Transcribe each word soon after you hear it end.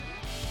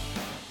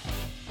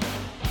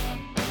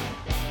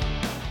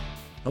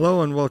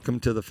Hello and welcome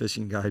to the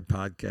Fishing Guide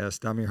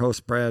Podcast. I'm your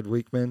host, Brad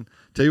Wiegmann.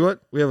 Tell you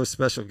what, we have a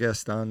special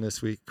guest on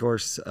this week. Of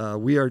course,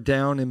 we are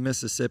down in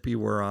Mississippi.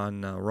 We're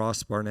on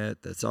Ross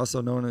Barnett, that's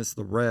also known as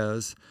the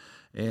Res,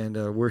 and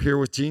we're here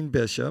with Gene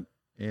Bishop.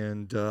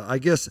 And I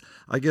guess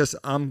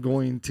I'm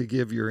going to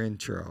give your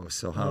intro.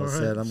 So how's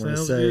that? I'm going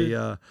to say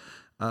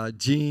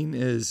Gene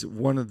is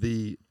one of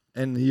the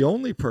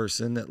only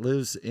person that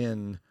lives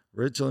in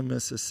Ridgeland,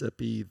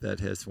 Mississippi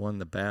that has won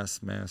the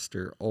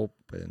BASSMaster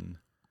Open.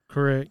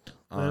 Correct.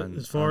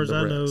 As far as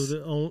I know,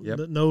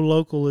 no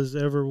local has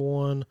ever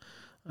won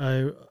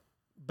a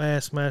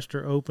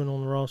BASSMaster Open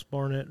on the Ross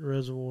Barnett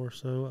Reservoir.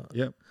 So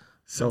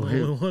So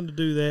we wanted to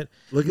do that.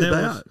 Look at that.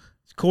 Was,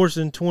 of course,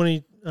 in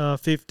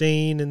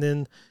 2015, and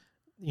then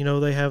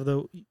they have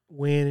the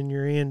win and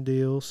you're in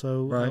deal.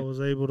 So I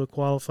was able to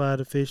qualify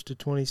to fish the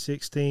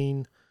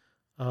 2016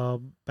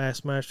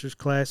 BASSMaster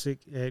Classic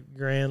at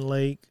Grand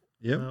Lake,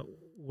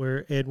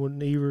 where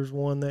Edwin Evers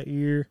won that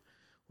year,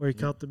 where he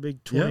caught the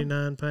big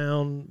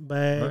 29-pound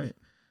bag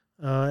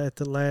at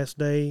the last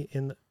day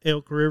in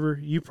Elk River.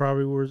 You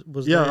probably was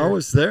there. Yeah, I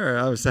was there.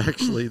 I was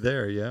actually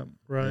there. Yeah,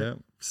 right. Yeah.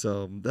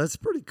 So that's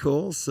pretty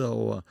cool.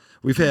 So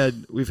we've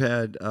had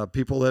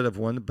people that have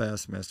won the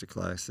BASSMaster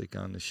Classic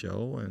on the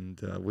show,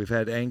 and we've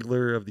had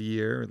Angler of the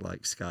Year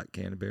like Scott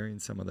Canterbury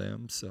and some of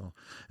them. So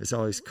it's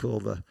always cool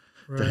to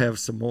have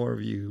some more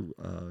of you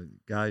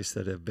guys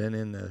that have been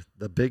in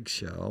the big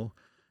show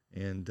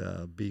and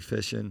be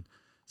fishing.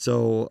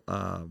 So,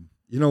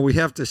 we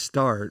have to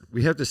start.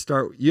 You have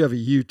a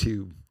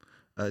YouTube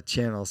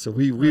channel. So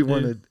we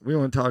want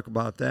to talk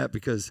about that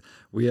because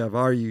we have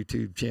our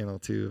YouTube channel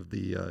too of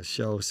the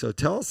show. So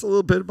tell us a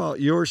little bit about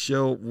your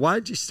show.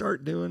 Why'd you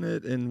start doing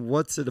it and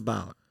what's it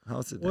about?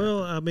 How's it?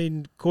 Well, I mean,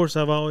 of course,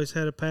 I've always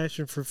had a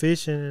passion for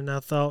fishing, and I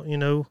thought,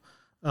 I've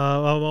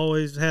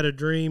always had a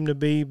dream to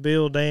be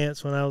Bill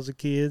Dance when I was a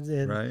kid.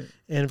 And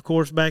of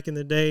course, back in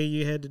the day,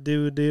 you had to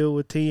do a deal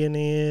with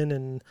TNN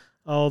and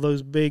all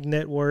those big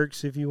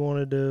networks if you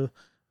wanted to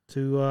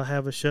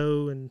have a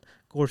show. And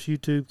of course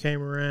YouTube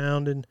came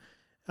around, and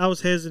I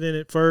was hesitant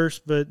at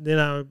first, but then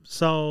I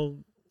saw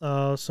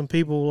some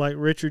people like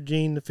Richard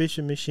Gene, the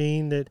Fishing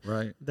Machine, that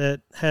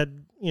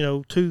had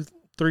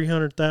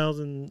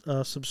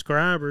 200,000-300,000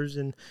 subscribers,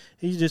 and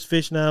he's just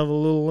fishing out of a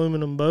little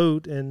aluminum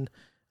boat. And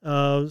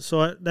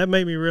that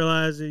made me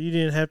realize that you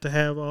didn't have to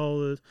have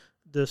all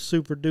the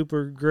super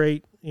duper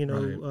great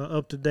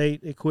up to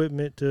date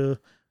equipment to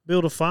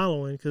build a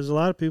following, because a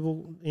lot of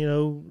people,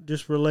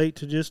 just relate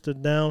to just a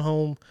down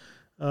home,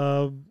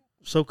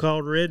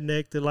 so-called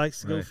redneck that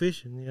likes to go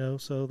fishing,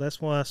 So that's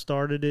why I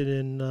started it,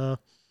 and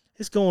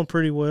it's going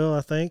pretty well,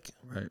 I think.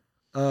 Right.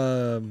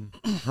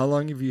 How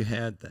long have you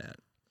had that?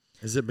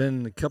 Has it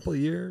been a couple of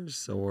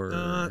years, or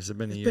has it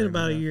been a year? It's been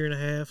about a year and a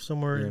half,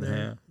 somewhere in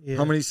there. Yeah.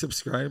 How many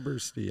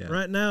subscribers do you have?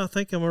 Right now, I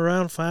think I'm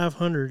around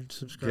 500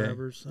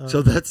 subscribers. Okay.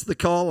 So that's the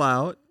call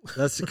out.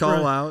 That's the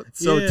call out.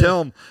 So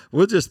tell them,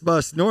 we'll just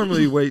bust.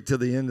 Normally, wait till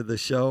the end of the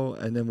show,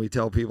 and then we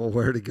tell people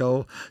where to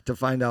go to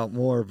find out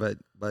more. But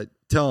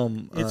tell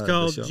them. It's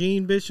called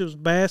Gene Bishop's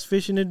Bass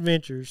Fishing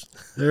Adventures.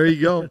 There you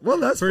go. Well,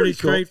 that's pretty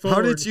cool.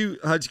 Straightforward.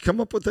 How'd you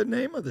come up with the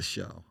name of the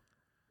show?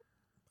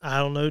 I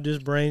don't know,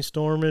 just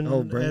brainstorming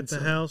at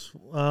the house,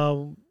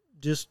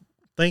 just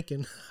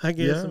thinking, I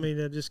guess. Yeah. I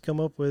mean, I just come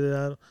up with it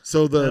out of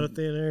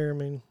thin air. I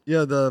mean,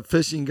 the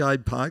Fishing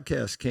Guide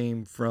podcast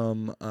came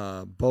from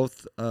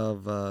both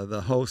of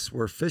the hosts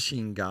were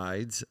fishing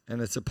guides,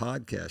 and it's a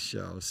podcast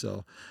show.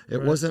 So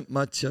it wasn't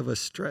much of a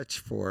stretch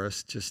for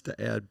us just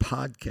to add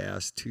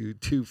podcast to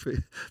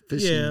fishing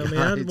guides. Yeah, I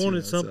mean, I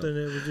wanted something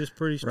that was just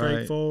pretty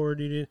straightforward.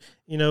 You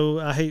didn't,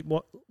 I hate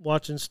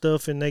watching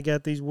stuff, and they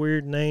got these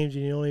weird names,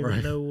 and you don't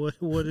even know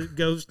what it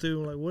goes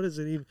to. Like, what does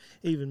it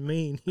even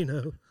mean,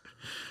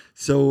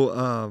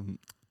 So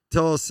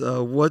tell us,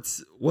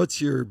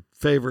 what's your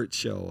favorite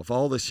show? Of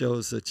all the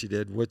shows that you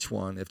did, which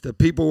one? If the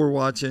people were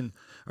watching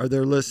or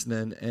they're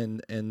listening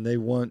and they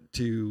want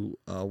to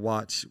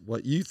watch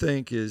what you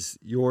think is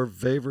your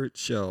favorite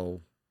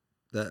show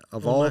that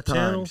of all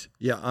times.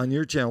 Yeah, on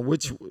your channel.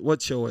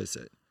 What show is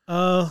it?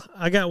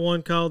 I got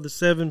one called the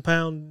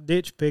 7-pound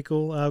ditch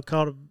pickle. I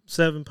caught a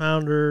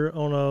 7-pounder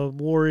on a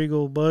War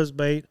Eagle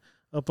buzzbait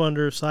up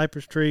under a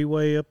cypress tree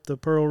way up the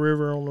Pearl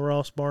River on the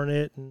Ross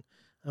Barnett, and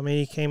I mean,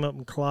 he came up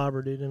and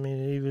clobbered it. I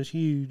mean, he was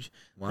huge.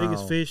 Wow.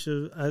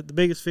 The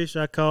biggest fish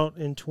I caught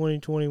in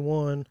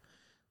 2021.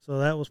 So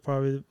that was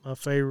probably my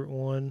favorite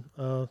one.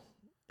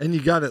 And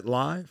you got it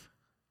live?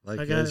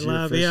 Like I got it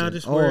live. Yeah, I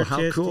just wear a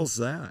chesty. How cool is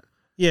that?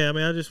 Yeah, I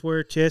mean, I just wear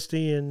a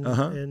chesty and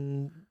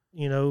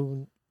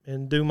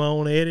do my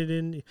own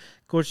editing.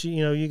 Of course,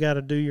 you got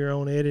to do your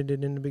own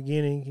editing in the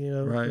beginning,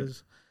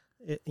 because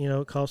it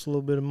costs a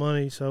little bit of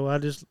money. So I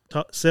just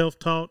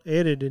self-taught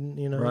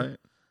editing, Right.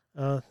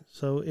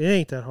 So it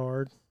ain't that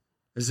hard.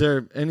 Is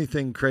there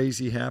anything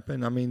crazy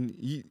happen? I mean,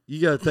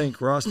 you got to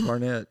think Ross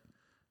Barnett,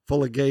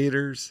 full of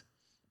gators,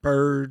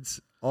 birds,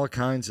 all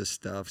kinds of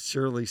stuff.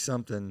 Surely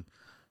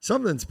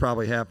something's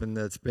probably happened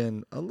that's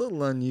been a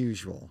little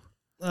unusual.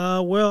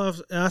 Well,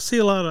 I see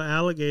a lot of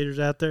alligators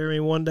out there. I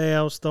mean, one day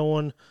I was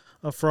throwing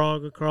a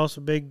frog across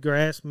a big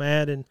grass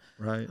mat, and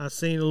right. I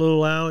seen a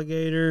little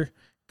alligator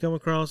come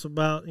across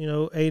about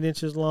 8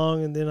 inches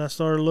long, and then I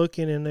started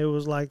looking, and there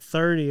was like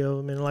 30 of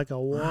them in like a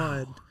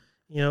wad.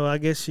 Wow. I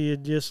guess she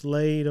had just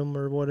laid them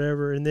or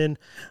whatever, and then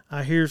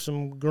I hear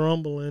some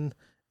grumbling,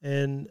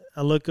 and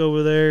I look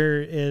over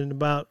there, and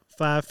about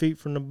 5 feet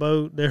from the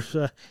boat, there's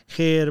a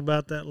head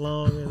about that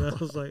long, and I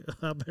was like,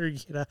 I better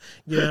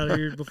get out of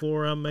here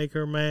before I make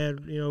her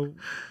mad,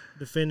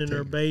 defending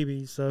her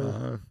baby.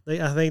 So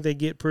I think they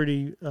get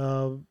pretty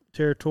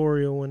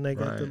territorial when they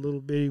got the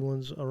little bitty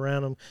ones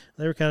around them.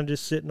 They were kind of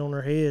just sitting on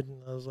her head,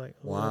 and I was like,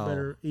 wow. I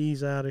better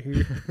ease out of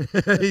here.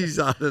 Ease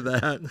out of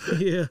that.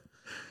 Yeah.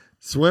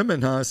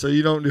 Swimming, huh? So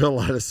you don't do a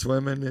lot of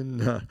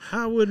swimming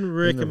I wouldn't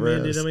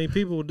recommend it. I mean,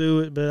 people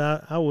do it,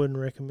 but I wouldn't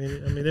recommend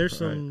it. I mean, there's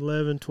some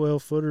 11,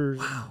 12 footers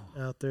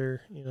out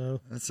there,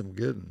 That's some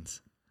good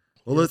ones.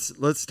 Well,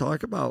 let's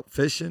talk about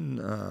fishing,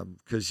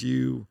 because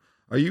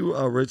are you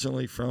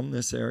originally from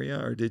this area,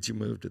 or did you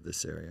move to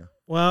this area?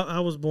 Well,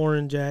 I was born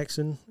in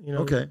Jackson.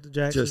 Okay.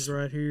 Jackson's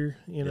right here.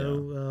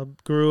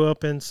 Grew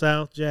up in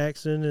South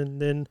Jackson, and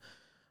then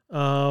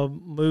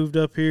moved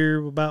up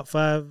here about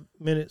 5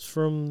 minutes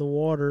from the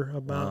water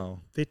about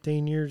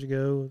 15 years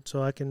ago,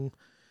 so I can,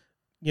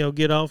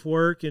 get off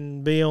work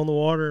and be on the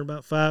water in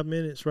about 5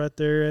 minutes right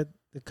there at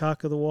the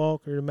Cock of the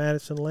Walk or the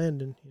Madison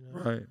Landing.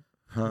 Right.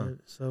 Huh.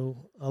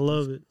 So I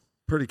love it.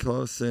 Pretty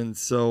close. And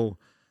so,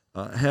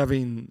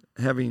 having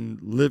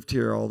lived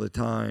here all the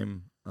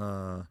time,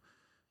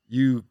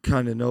 you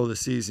kind of know the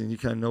season. You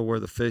kind of know where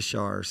the fish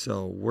are.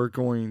 So we're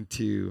going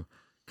to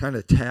kind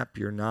of tap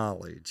your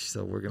knowledge.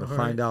 So we're going to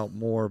find out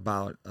more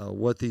about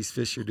what these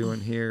fish are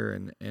doing here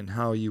and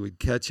how you would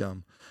catch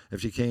them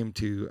if you came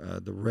to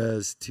the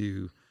res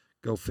to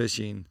go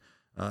fishing.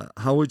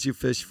 How would you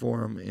fish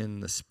for them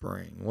in the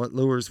spring? What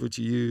lures would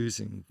you use,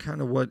 and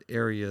kind of what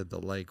area of the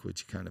lake would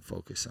you kind of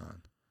focus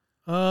on?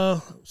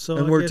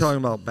 And we're talking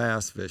about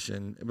bass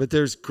fishing, but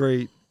there's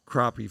great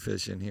crappie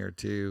fishing here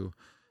too,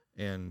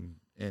 and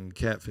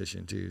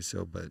catfishing too.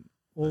 So,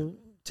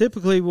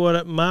 typically,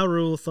 what my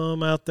rule of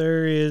thumb out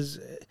there is,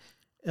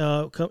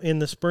 in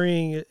the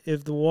spring,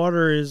 if the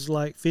water is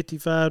like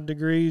 55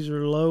 degrees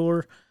or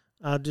lower,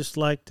 I just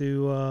like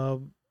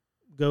to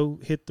go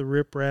hit the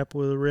riprap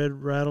with a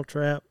red rattle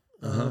trap,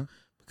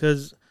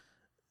 because it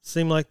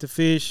seems like the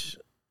fish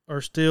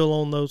are still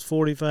on those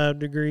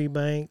 45-degree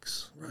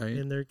banks, right?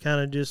 And they're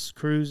kind of just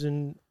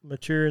cruising,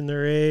 maturing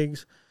their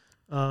eggs.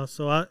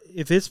 So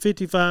if it's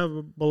 55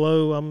 or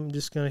below, I'm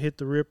just going to hit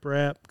the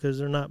riprap because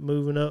they're not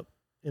moving up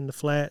in the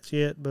flats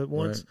yet. But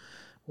once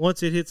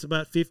it hits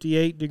about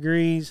 58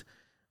 degrees,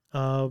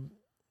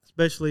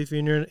 especially if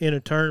you're in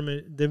a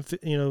tournament, then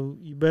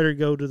you better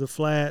go to the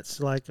flats,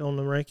 like on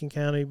the Rankin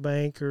County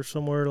bank or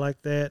somewhere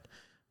like that,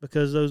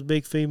 because those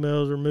big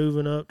females are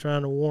moving up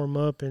trying to warm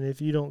up, and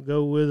if you don't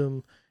go with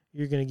them,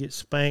 you're going to get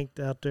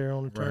spanked out there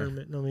on the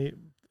tournament. I mean,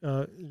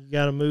 you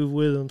got to move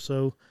with them.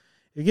 So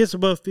it gets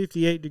above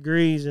 58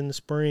 degrees in the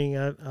spring,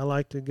 I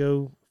like to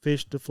go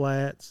fish the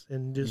flats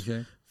and just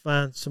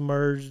find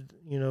submerged,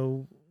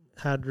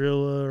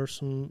 hydrilla or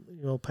some,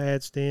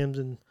 pad stems,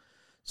 and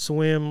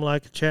swim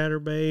like a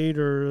chatterbait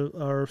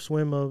or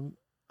swim a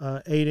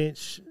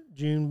 8-inch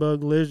June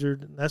bug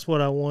lizard. That's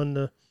what I won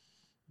the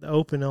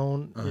Open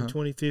on in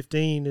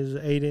 2015 is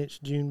an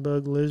 8-inch June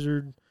bug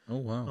lizard. Oh,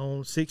 wow.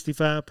 On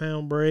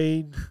 65-pound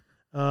braid,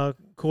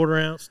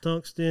 quarter-ounce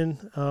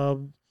tungsten,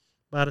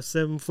 about a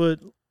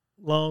 7-foot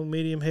long,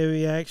 medium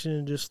heavy action,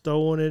 and just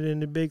throwing it in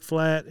the big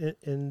flat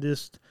and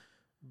just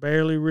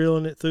barely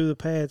reeling it through the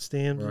pad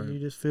stems, and you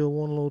just feel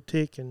one little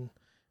tick, and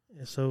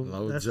so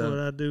that's what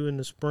I do in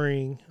the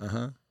spring.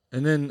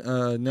 And then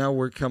now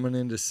we're coming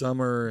into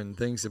summer and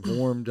things have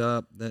warmed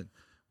up.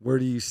 Where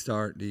do you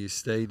start? Do you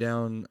stay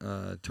down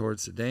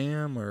towards the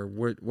dam, or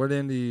what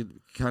end do you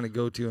kind of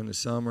go to in the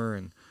summer?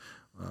 And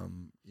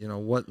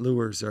what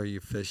lures are you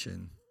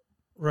fishing?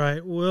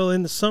 Right. Well,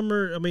 in the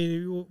summer, I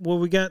mean,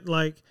 we got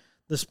like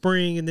the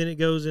spring, and then it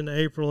goes into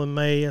April and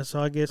May. So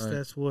I guess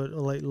that's what,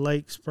 like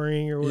late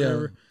spring or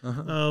whatever.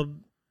 Yeah.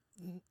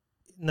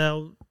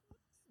 Now,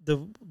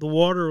 the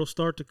water will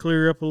start to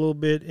clear up a little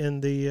bit in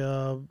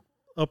the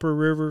upper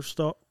river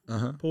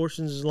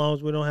portions, as long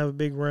as we don't have a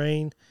big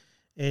rain.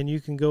 And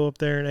you can go up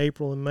there in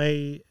April and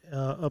May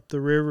up the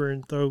river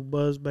and throw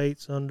buzz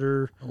baits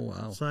under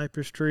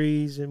cypress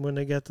trees, and when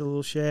they got the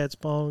little shad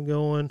spawn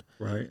going.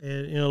 Right.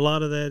 And a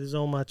lot of that is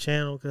on my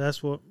channel, because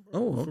that's what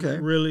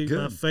really Good.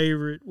 my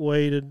favorite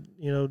way to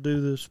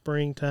do the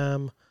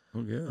springtime.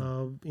 Oh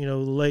yeah. The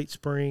late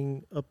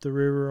spring up the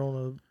river on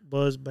a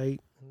buzz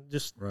bait,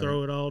 just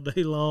throw it all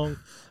day long.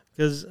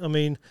 Because I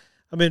mean,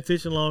 I've been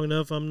fishing long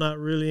enough. I'm not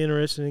really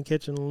interested in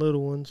catching the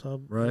little ones. I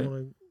want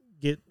to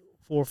get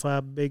 4 or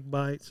 5 big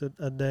bites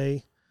a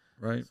day.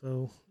 Right.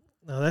 So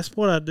now that's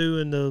what I do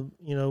in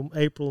the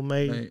April,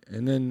 May.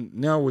 And then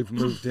now we've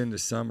moved into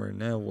summer.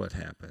 Now what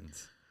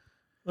happens?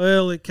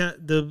 Well,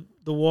 the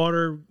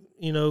water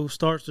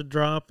starts to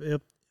drop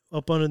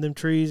up under them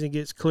trees and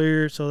gets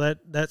clear, so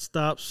that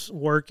stops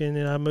working,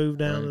 and I move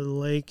down to the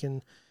lake,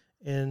 and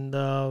and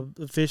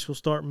the fish will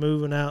start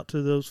moving out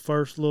to those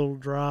first little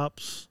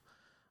drops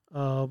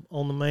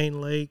on the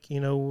main lake. You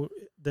know,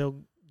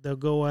 they'll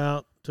go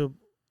out to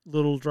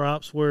little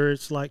drops where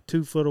it's like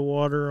 2 foot of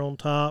water on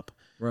top,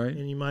 right?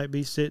 And you might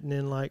be sitting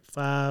in like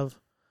 5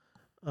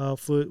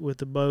 foot with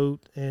the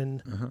boat,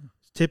 and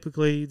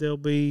typically there'll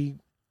be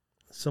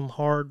some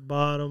hard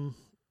bottom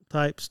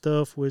type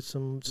stuff with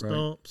some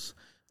stumps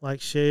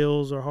like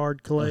shells or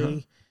hard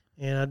clay,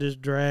 and I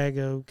just drag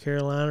a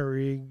Carolina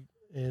rig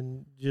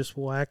and just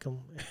whack them.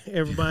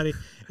 Everybody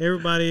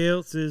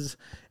else is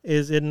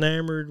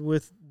enamored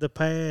with the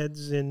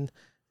pads, and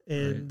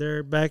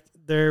they're back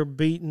there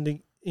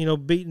beating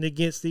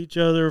against each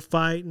other,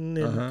 fighting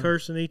and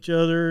cursing each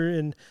other,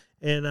 and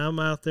I'm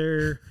out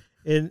there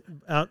and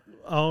out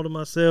all to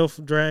myself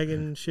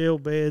dragging shell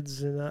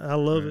beds, and I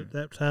love it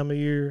that time of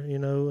year, you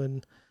know.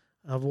 And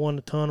I've won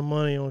a ton of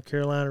money on a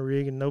Carolina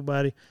rig, and not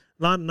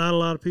a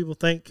lot of people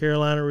think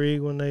Carolina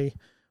rig when they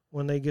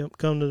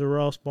come to the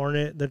Ross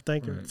Barnett. They're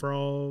thinking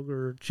frog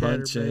or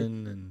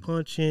chatterbait,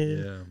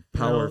 punching,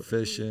 power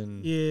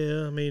fishing.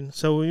 Yeah, I mean,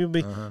 so you'll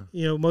be,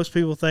 most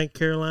people think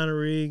Carolina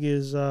rig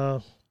is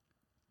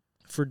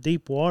for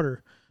deep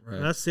water. Right.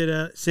 And I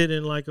sit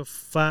in like a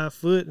 5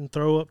 foot and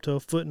throw up to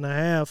 1.5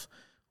 foot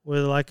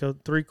with like a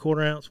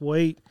 3/4 ounce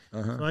weight,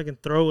 so I can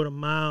throw it a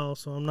mile,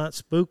 so I'm not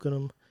spooking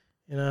them,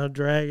 and I'll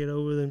drag it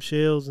over them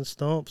shells and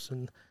stumps,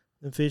 and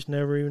the fish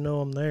never even know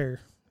I'm there.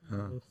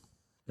 So.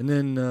 And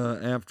then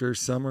after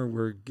summer,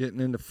 we're getting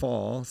into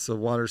fall, so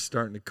water's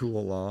starting to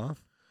cool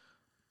off.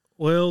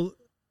 Well,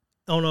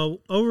 on a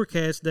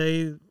overcast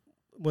day,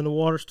 when the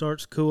water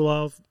starts to cool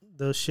off,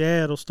 the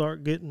shad will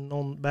start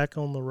getting back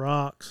on the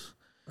rocks,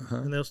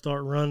 and they'll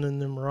start running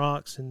them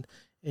rocks, and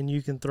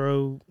you can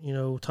throw,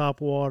 top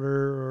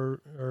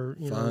water or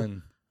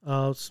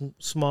some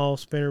small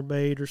spinner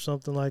bait or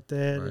something like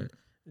that, and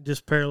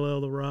just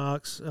parallel the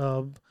rocks.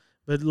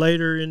 But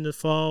later in the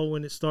fall,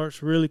 when it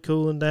starts really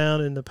cooling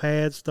down and the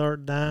pads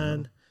start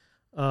dying,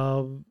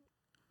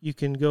 you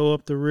can go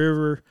up the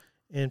river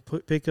and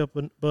pick up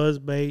a buzz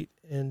bait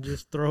and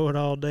just throw it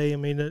all day. I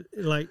mean,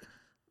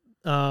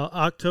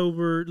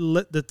 October,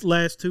 the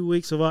last 2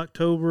 weeks of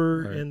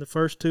October and the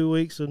first 2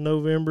 weeks of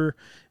November,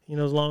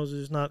 as long as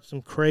there's not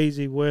some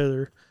crazy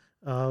weather,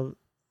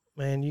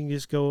 man, you can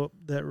just go up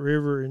that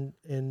river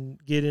and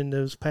get in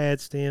those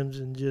pad stems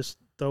and just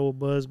throw a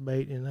buzz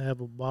bait and have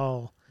a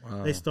ball.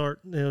 Wow. They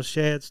start,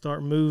 shad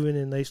start moving,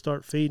 and they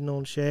start feeding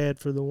on shad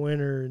for the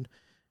winter,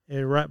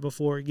 and right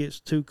before it gets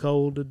too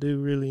cold to do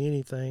really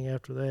anything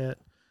after that,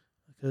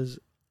 because,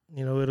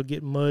 it'll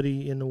get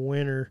muddy in the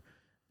winter,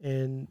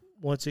 and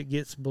once it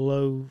gets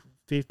below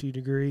 50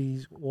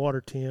 degrees water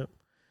temp,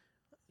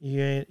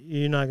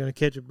 you're not going to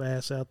catch a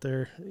bass out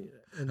there.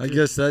 I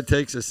guess that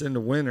takes us into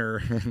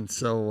winter, and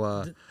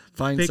so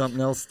find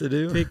something else to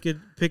do.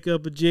 Pick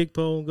up a jig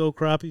pole and go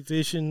crappie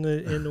fishing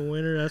in the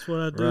winter. That's what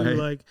I do.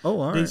 Like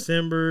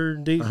December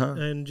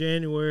and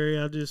January,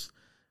 I just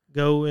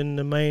go in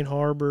the main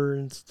harbor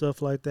and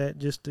stuff like that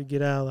just to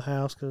get out of the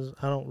house, because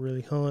I don't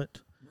really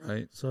hunt.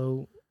 Right.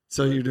 So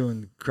you're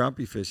doing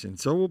crappie fishing.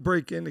 So we'll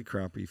break into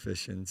crappie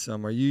fishing.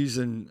 Some are you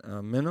using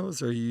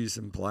minnows, or are you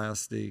using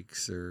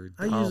plastics or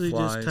I usually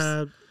just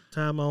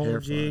tie my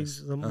own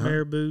jigs, the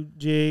marabou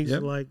jigs.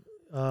 Like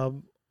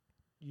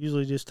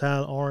usually just tie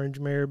the orange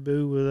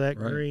marabou with that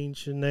green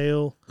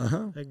Chanel,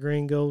 that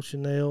green gold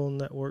Chanel, and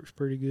that works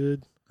pretty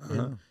good.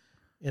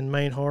 In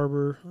main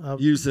harbor,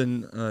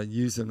 using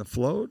a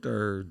float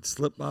or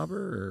slip bobber,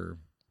 or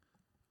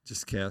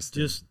just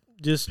casting,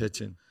 just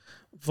pitching.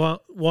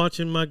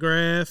 Watching my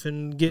graph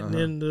and getting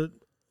into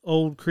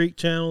old creek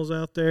channels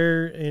out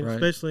there, and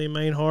especially in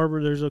main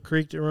harbor, there's a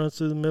creek that runs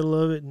through the middle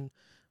of it, and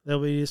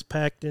they'll be just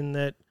packed in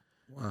that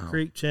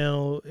creek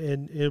channel,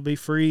 and it'll be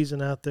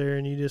freezing out there,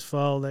 and you just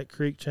follow that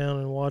creek channel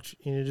and watch,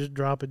 just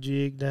drop a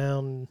jig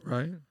down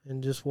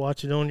and just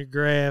watch it on your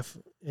graph,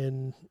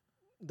 and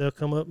they'll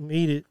come up and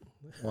eat it.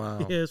 Wow.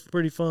 Yeah, it's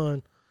pretty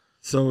fun.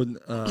 So,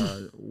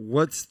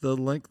 what's the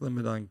length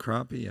limit on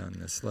crappie on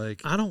this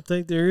lake? I don't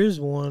think there is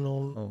one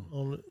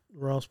on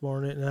Ross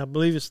Barnett, and I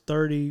believe it's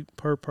 30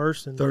 per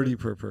person. 30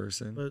 per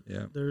person. But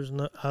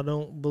I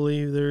don't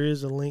believe there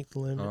is a length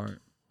limit. All right.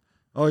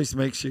 Always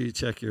make sure you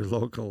check your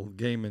local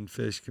Game and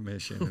Fish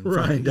Commission and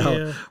find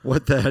out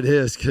what that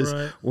is,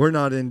 because we're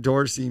not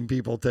endorsing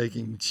people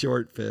taking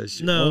short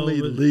fish,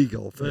 only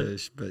legal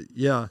fish. But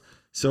yeah,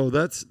 so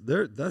that's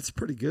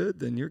pretty good.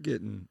 Then you're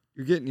getting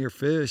your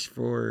fish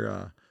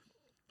for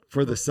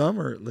the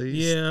summer at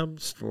least. Yeah,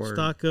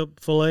 stock up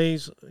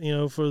fillets,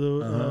 for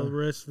the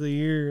rest of the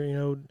year,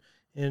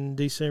 in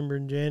December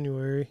and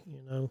January,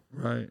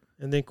 Right.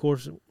 And then, of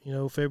course,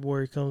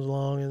 February comes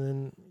along, and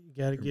then you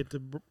got to get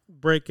to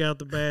break out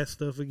the bass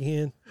stuff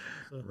again.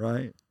 So.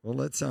 Right. Well,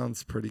 that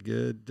sounds pretty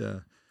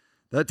good.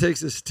 That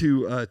takes us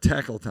to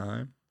tackle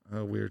time.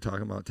 we were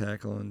talking about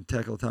tackle, and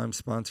Tackle Time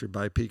sponsored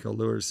by PICO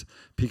Lures.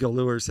 PICO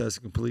Lures has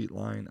a complete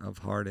line of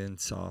hard and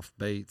soft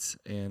baits,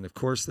 and of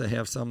course they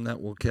have some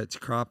that will catch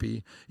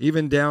crappie.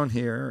 Even down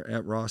here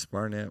at Ross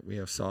Barnett, we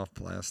have soft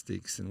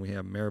plastics, and we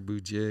have marabou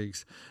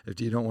jigs.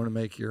 If you don't want to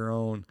make your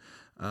own,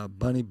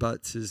 Bunny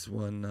Butts is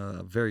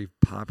one very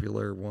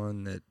popular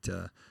one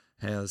that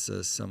has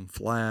some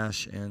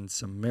flash and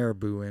some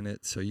marabou in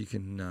it, so you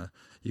can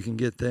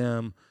get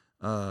them.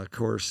 Of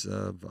course,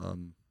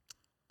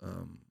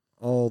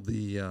 all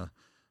the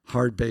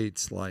hard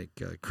baits like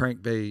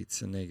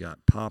crankbaits, and they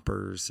got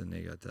poppers, and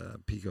they got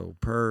the PICO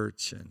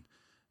perch,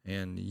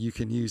 and you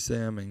can use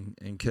them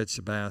and catch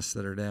the bass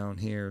that are down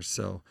here.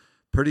 So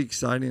pretty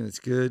exciting. It's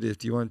good.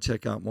 If you want to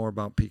check out more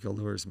about PICO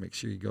Lures, make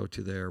sure you go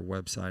to their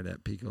website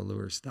at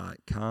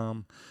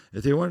picolures.com.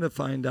 If you want to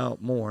find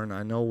out more, and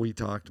I know we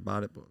talked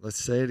about it, but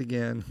let's say it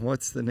again.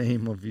 What's the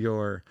name of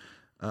your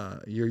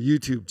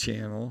YouTube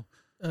channel?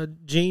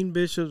 Gene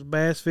Bishop's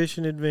Bass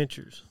Fishing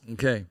Adventures.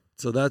 Okay.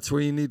 So that's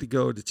where you need to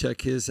go to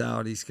check his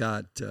out. He's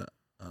got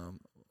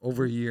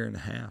over a year and a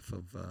half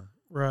of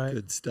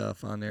good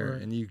stuff on there,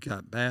 and you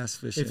got bass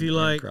fishing. If you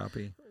like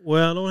crappie.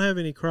 Well, I don't have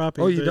any crappie.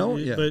 Oh, you don't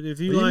yet. But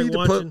if you like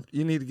watching,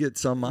 you need to get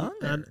some on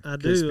there. I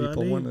do.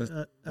 People want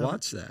to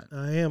watch that.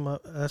 I am.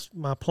 That's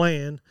my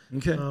plan.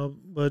 Okay.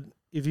 But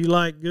if you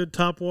like good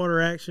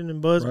topwater action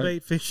and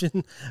buzzbait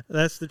fishing,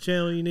 that's the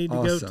channel you need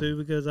to go to,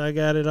 because I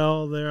got it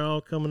all. They're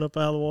all coming up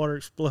out of the water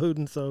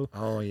exploding. So.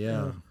 Oh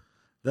yeah,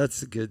 that's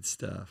the good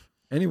stuff.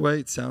 Anyway,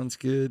 it sounds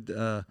good.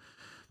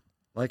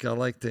 Like I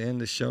like to end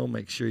the show,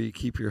 make sure you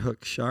keep your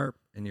hook sharp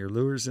and your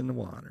lures in the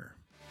water.